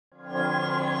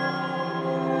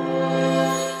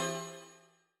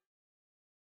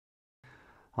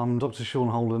I'm Dr. Sean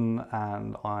Holden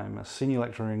and I'm a Senior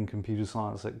Lecturer in Computer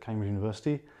Science at Cambridge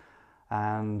University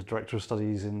and Director of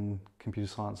Studies in Computer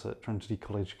Science at Trinity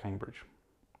College, Cambridge.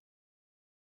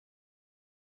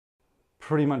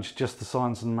 Pretty much just the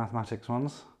science and mathematics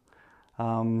ones.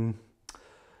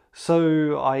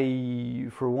 So I,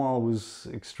 for a while, was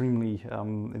extremely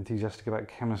enthusiastic about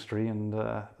chemistry and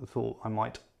thought I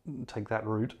might take that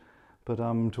route. But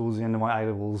towards the end of my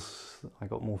A-levels, I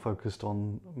got more focused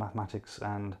on mathematics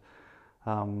and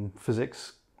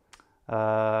physics.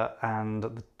 And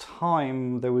at the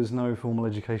time, there was no formal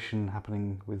education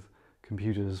happening with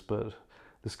computers, but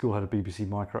the school had a BBC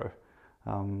Micro.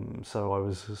 So I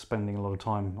was spending a lot of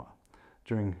time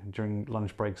during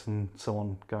lunch breaks and so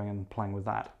on, going and playing with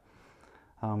that.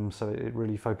 So it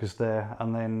really focused there.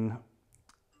 And then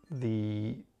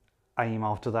the aim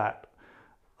after that,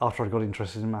 after I got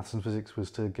interested in maths and physics, was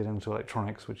to get into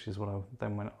electronics, which is what I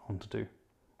then went on to do.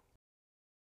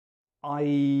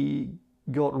 I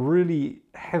got really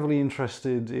heavily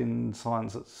interested in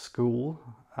science at school,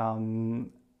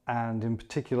 and in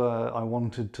particular I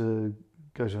wanted to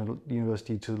go to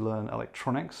university to learn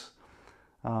electronics,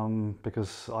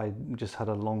 because I just had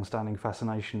a long-standing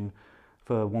fascination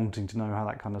for wanting to know how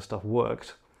that kind of stuff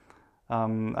worked.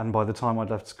 And by the time I'd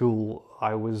left school,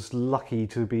 I was lucky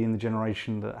to be in the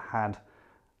generation that had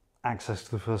access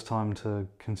to the first time to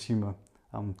consumer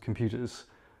computers.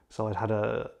 So I'd had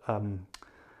a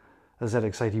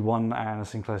ZX81 and a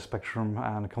Sinclair Spectrum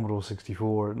and a Commodore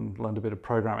 64 and learned a bit of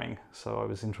programming. So I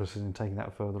was interested in taking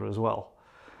that further as well.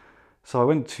 So I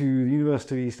went to the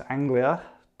University of East Anglia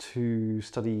to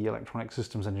study electronic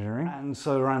systems engineering. And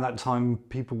so around that time,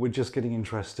 people were just getting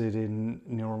interested in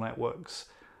neural networks.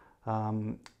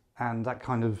 And that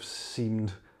kind of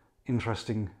seemed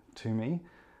interesting to me.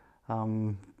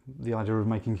 The idea of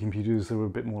making computers that were a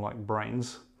bit more like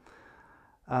brains.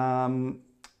 And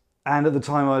at the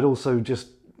time I'd also just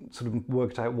sort of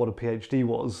worked out what a PhD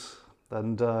was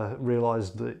and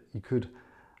realised that you could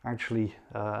actually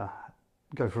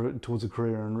go towards a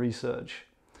career in research.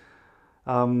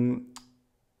 I'd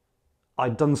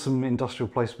done some industrial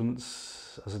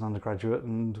placements as an undergraduate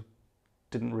and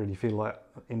didn't really feel like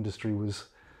industry was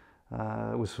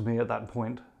for me at that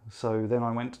point. So then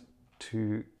I went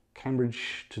to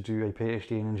Cambridge to do a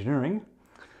PhD in engineering.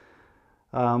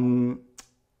 And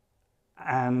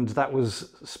that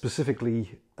was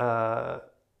specifically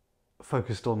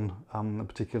focused on a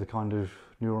particular kind of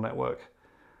neural network.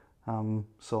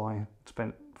 So I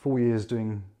spent 4 years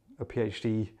doing a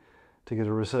PhD to get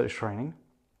a research training.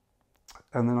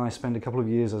 And then I spent a couple of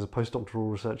years as a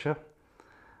postdoctoral researcher.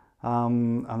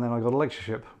 And then I got a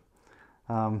lectureship,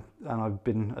 and I've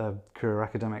been a career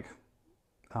academic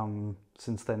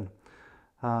since then.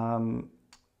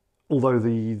 Although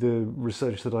the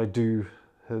research that I do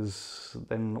has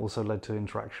then also led to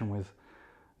interaction with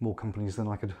more companies than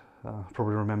I could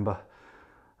probably remember.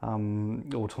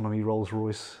 Autonomy,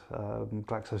 Rolls-Royce,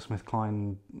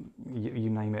 GlaxoSmithKline, you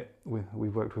name it.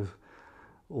 We've worked with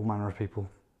all manner of people.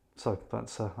 So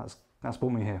that's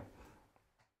brought me here.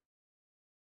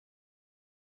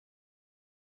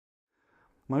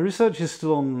 My research is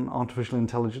still on artificial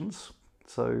intelligence,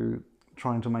 so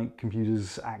trying to make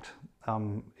computers act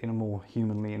in a more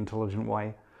humanly intelligent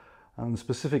way, and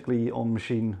specifically on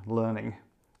machine learning,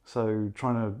 so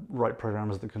trying to write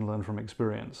programs that can learn from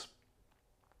experience.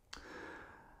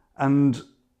 And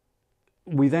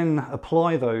we then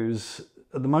apply those,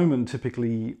 at the moment,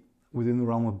 typically within the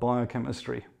realm of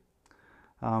biochemistry.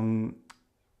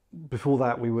 Before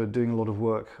that, we were doing a lot of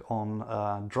work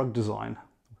on drug design,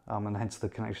 and hence the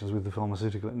connections with the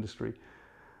pharmaceutical industry.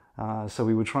 So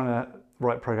we were trying to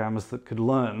write programs that could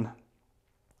learn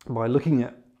by looking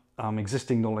at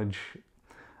existing knowledge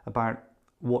about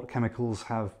what chemicals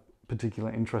have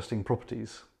particular interesting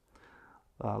properties.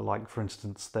 Like, for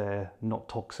instance, they're not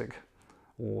toxic,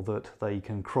 or that they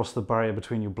can cross the barrier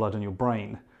between your blood and your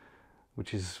brain,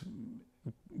 which is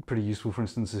pretty useful, for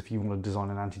instance, if you want to design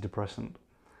an antidepressant.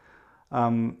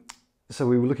 So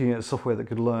we were looking at software that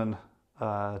could learn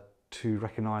to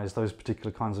recognise those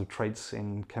particular kinds of traits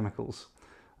in chemicals.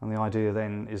 And the idea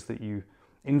then is that you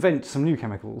invent some new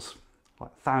chemicals,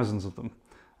 like thousands of them,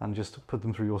 and just put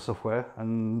them through your software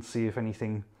and see if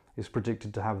anything is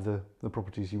predicted to have the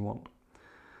properties you want.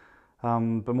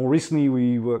 But more recently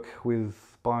we work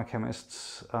with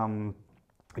biochemists,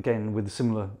 again with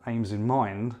similar aims in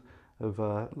mind, of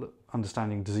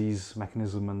understanding disease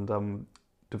mechanism and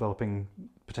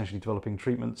potentially developing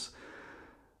treatments.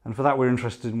 And for that we're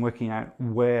interested in working out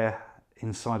where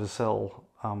inside a cell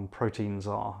proteins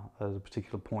are at a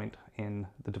particular point in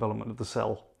the development of the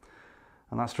cell.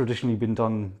 And that's traditionally been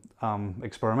done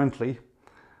experimentally,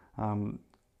 and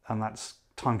that's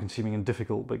time consuming and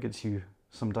difficult, but gets you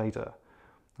some data.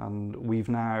 And we've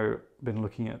now been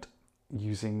looking at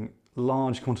using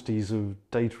large quantities of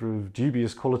data of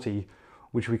dubious quality,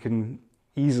 which we can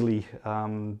easily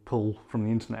pull from the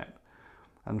internet,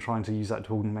 and trying to use that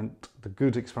to augment the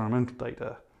good experimental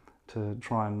data to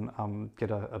try and get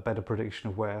a better prediction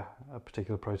of where a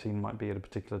particular protein might be at a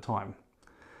particular time.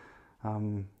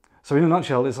 So in a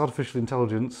nutshell, it's artificial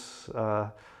intelligence,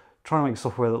 trying to make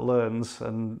software that learns,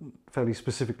 and fairly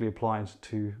specifically applied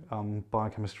to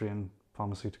biochemistry and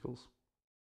pharmaceuticals.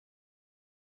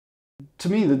 To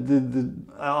me, the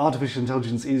artificial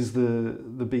intelligence is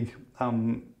the big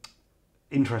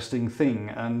interesting thing,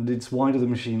 and it's wider than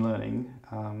machine learning,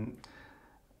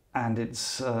 and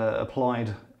it's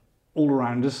applied all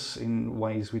around us in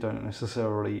ways we don't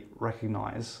necessarily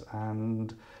recognise.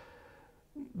 And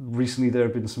recently there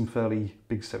have been some fairly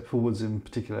big steps forwards in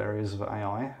particular areas of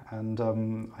AI, and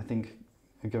I think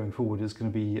going forward is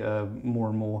going to be more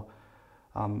and more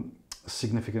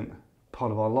significant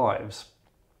part of our lives.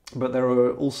 But there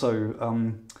are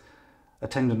also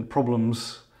attendant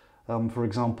problems. For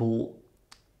example,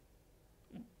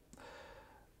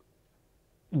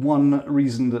 one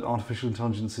reason that artificial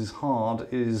intelligence is hard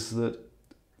is that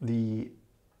the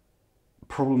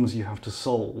problems you have to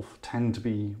solve tend to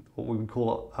be what we would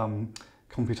call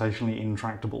computationally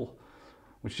intractable,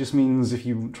 which just means if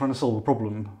you're trying to solve a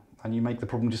problem and you make the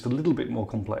problem just a little bit more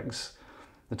complex,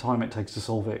 the time it takes to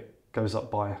solve it goes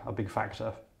up by a big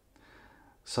factor.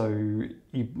 So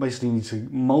you basically need to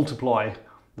multiply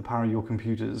the power of your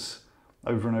computers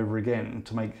over and over again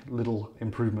to make little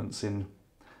improvements in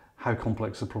how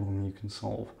complex a problem you can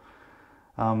solve.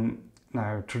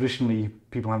 Now, traditionally,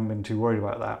 people haven't been too worried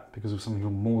about that because of something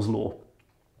called Moore's law,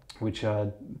 which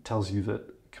tells you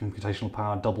that computational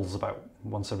power doubles about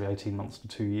once every 18 months to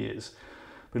 2 years.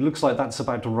 But it looks like that's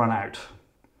about to run out.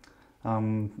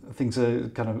 Things are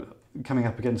kind of coming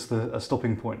up against a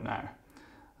stopping point now,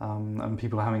 and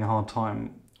people are having a hard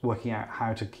time working out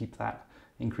how to keep that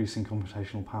increasing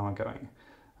computational power going.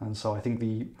 And so I think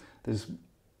there's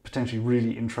potentially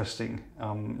really interesting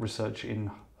research in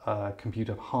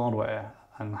computer hardware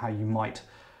and how you might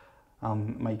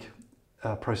make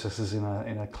processes in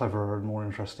a cleverer and more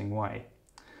interesting way.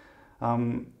 I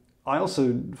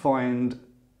also find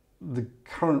the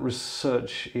current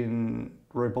research in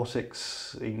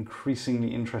robotics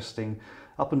increasingly interesting.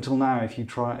 Up until now, if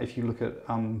you look at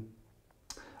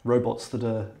robots that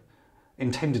are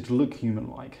intended to look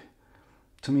human-like,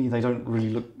 to me they don't really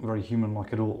look very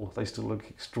human-like at all. They still look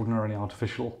extraordinarily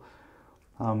artificial,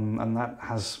 and that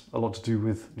has a lot to do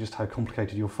with just how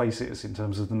complicated your face is in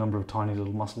terms of the number of tiny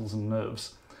little muscles and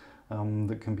nerves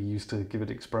that can be used to give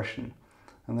it expression.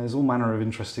 And there's all manner of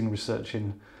interesting research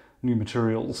in new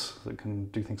materials that can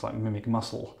do things like mimic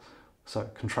muscle, so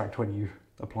contract when you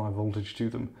apply voltage to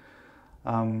them.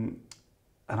 And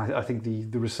I think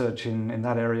the research in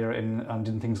that area and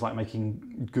in things like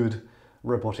making good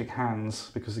robotic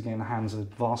hands, because again, hands are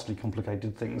vastly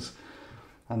complicated things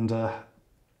and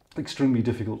extremely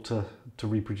difficult to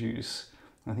reproduce.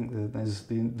 I think there's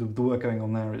the work going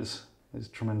on there is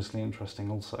tremendously interesting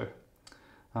also.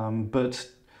 But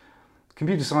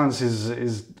computer science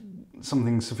is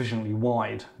something sufficiently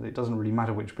wide that it doesn't really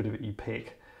matter which bit of it you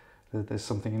pick. There's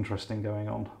something interesting going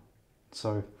on.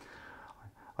 So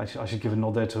I should give a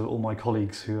nod there to all my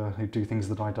colleagues who do things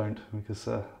that I don't, because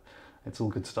it's all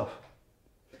good stuff.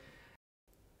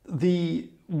 The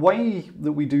way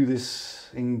that we do this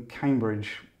in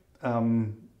Cambridge,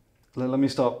 let me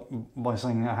start by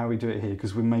saying how we do it here,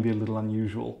 because we may be a little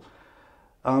unusual.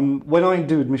 When I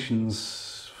do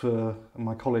admissions for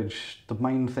my college, the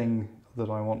main thing that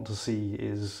I want to see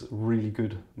is really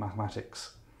good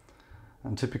mathematics.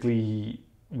 And typically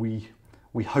we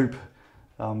hope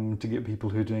to get people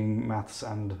who are doing maths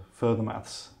and further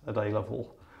maths at A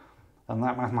level. And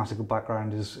that mathematical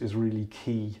background is really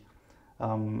key.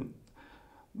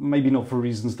 Maybe not for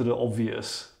reasons that are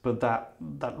obvious, but that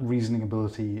reasoning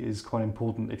ability is quite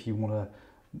important if you want to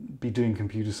be doing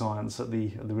computer science at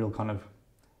the real kind of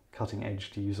cutting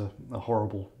edge, to use a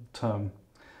horrible term.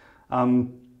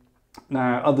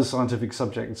 Now, other scientific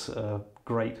subjects are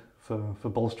great for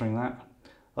bolstering that.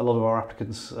 A lot of our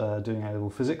applicants are doing A-level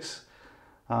physics.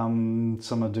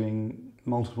 Some are doing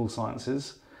multiple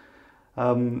sciences.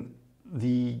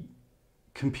 The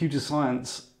computer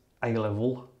science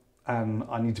A-level, and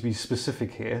I need to be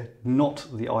specific here, not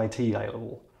the IT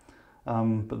A-level,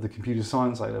 but the computer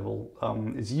science A-level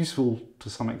is useful to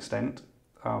some extent,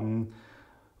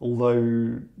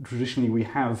 although traditionally we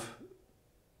have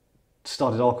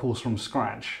started our course from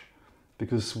scratch,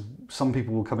 because some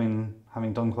people will come in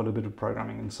having done quite a bit of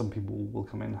programming and some people will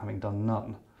come in having done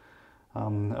none.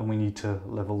 And we need to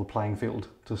level the playing field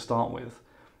to start with.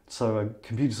 So a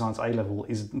computer science A-level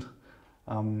isn't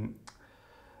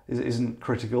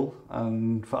critical,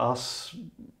 and for us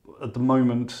at the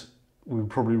moment we would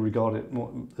probably regard it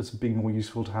as being more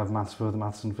useful to have maths, further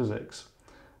maths and physics.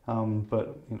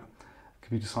 But you know,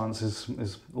 computer science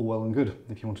is all well and good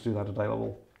if you want to do that at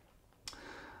A-level.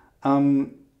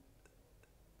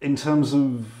 In terms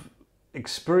of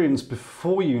experience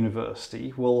before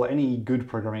university, well, any good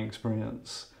programming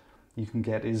experience you can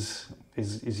get is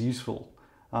useful.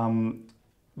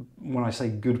 When I say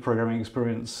good programming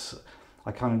experience,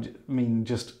 I kind of mean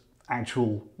just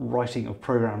actual writing of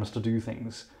programs to do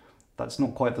things. That's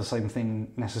not quite the same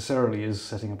thing necessarily as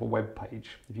setting up a web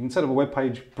page. If you can set up a web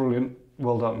page, brilliant,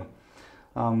 well done.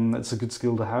 It's a good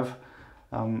skill to have.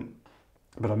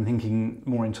 But I'm thinking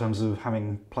more in terms of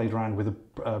having played around with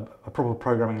a proper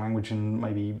programming language and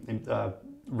maybe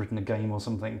written a game or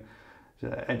something.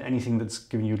 Anything that's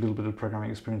giving you a little bit of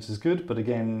programming experience is good, but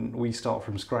again, we start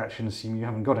from scratch and assume you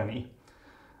haven't got any.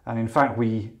 And in fact,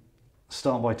 we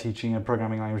start by teaching a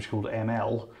programming language called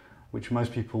ML, which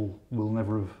most people will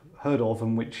never have heard of,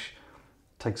 and which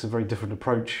takes a very different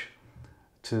approach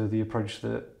to the approach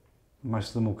that most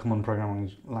of the more common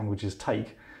programming languages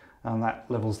take. And that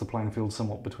levels the playing field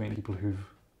somewhat between people who've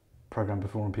programmed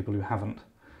before and people who haven't.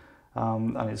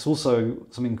 And it's also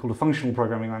something called a functional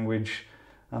programming language,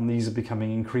 and these are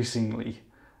becoming increasingly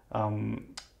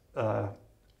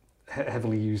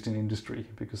heavily used in industry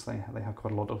because they have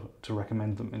quite a lot to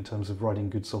recommend them in terms of writing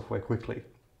good software quickly.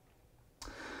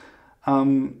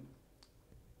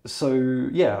 So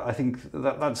yeah, I think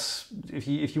that's if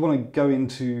you want to go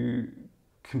into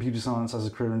computer science as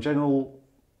a career in general,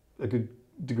 a good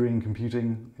degree in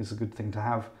computing is a good thing to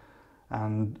have,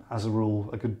 and as a rule,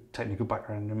 a good technical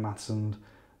background in maths and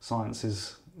science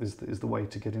is the way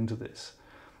to get into this.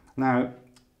 Now,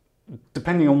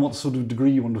 depending on what sort of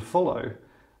degree you want to follow,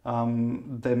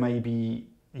 there may be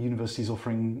universities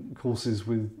offering courses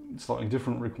with slightly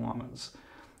different requirements.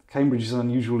 Cambridge is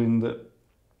unusual in that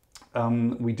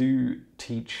we do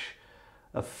teach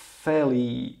a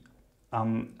fairly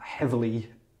heavily,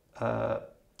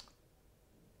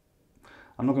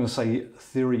 I'm not going to say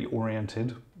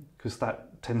theory-oriented, because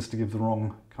that tends to give the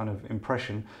wrong kind of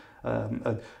impression.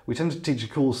 We tend to teach a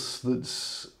course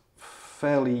that's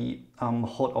fairly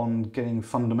hot on getting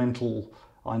fundamental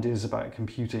ideas about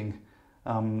computing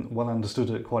well understood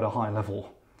at quite a high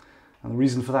level. And the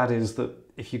reason for that is that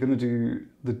if you're going to do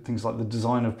the things like the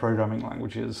design of programming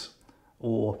languages,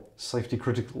 or safety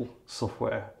critical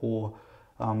software, or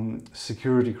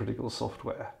security critical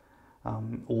software,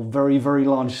 or very, very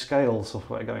large scale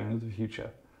software going into the future,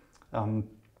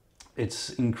 it's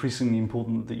increasingly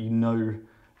important that you know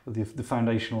the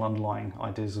foundational underlying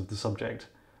ideas of the subject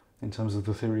in terms of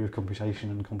the theory of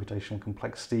computation and computational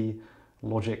complexity,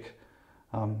 logic,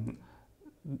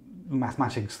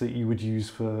 mathematics that you would use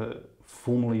for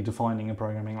formally defining a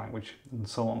programming language, and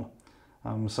so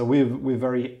on. So we're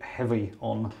very heavy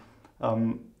on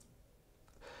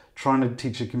trying to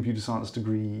teach a computer science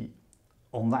degree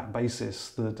on that basis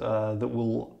that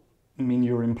will mean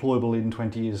you're employable in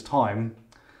 20 years' time,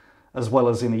 as well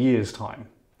as in a year's time.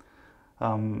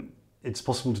 It's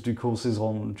possible to do courses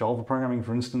on Java programming,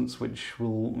 for instance, which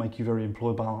will make you very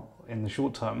employable in the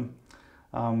short term,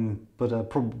 but are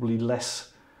probably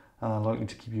less likely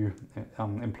to keep you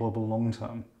employable long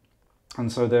term. And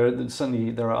so there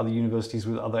are other universities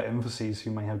with other emphases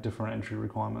who may have different entry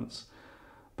requirements.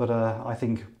 But I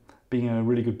think being a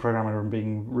really good programmer and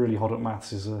being really hot at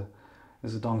maths is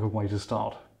a darn good way to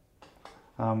start.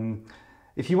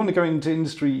 If you want to go into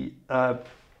industry,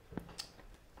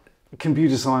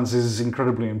 computer science is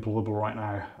incredibly employable right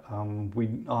now.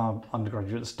 Our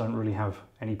undergraduates don't really have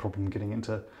any problem getting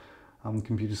into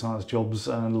computer science jobs,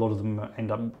 and a lot of them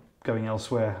end up going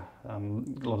elsewhere. A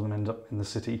lot of them end up in the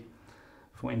city,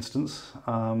 for instance.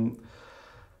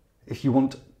 If you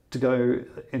want to go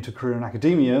into a career in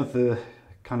academia, the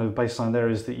kind of baseline there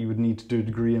is that you would need to do a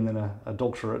degree and then a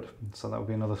doctorate, so that would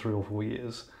be another 3 or 4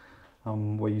 years,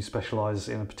 where you specialise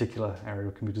in a particular area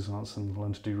of computer science and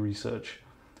learn to do research.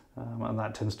 And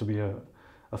that tends to be a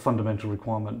fundamental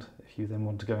requirement if you then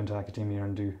want to go into academia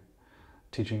and do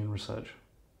teaching and research.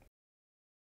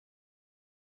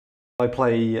 I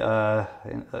play in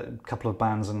a couple of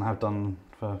bands and have done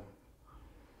for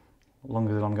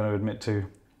longer than I'm going to admit to.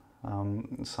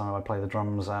 So I play the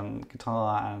drums and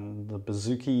guitar and the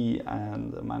bouzouki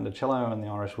and the mandocello and the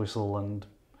Irish whistle and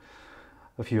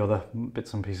a few other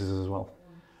bits and pieces as well.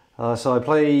 So I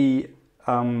play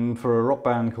for a rock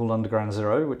band called Underground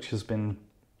Zero, which has been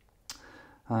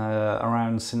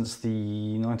around since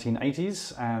the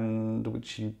 1980s, and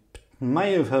which you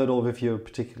may have heard of if you're a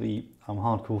particularly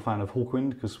hardcore fan of Hawkwind,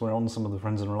 because we're on some of the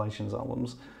Friends and Relations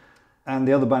albums. And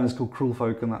the other band is called Cruel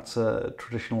Folk, and that's a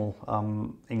traditional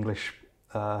English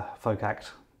folk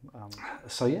act.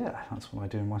 So yeah, that's what I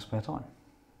do in my spare time.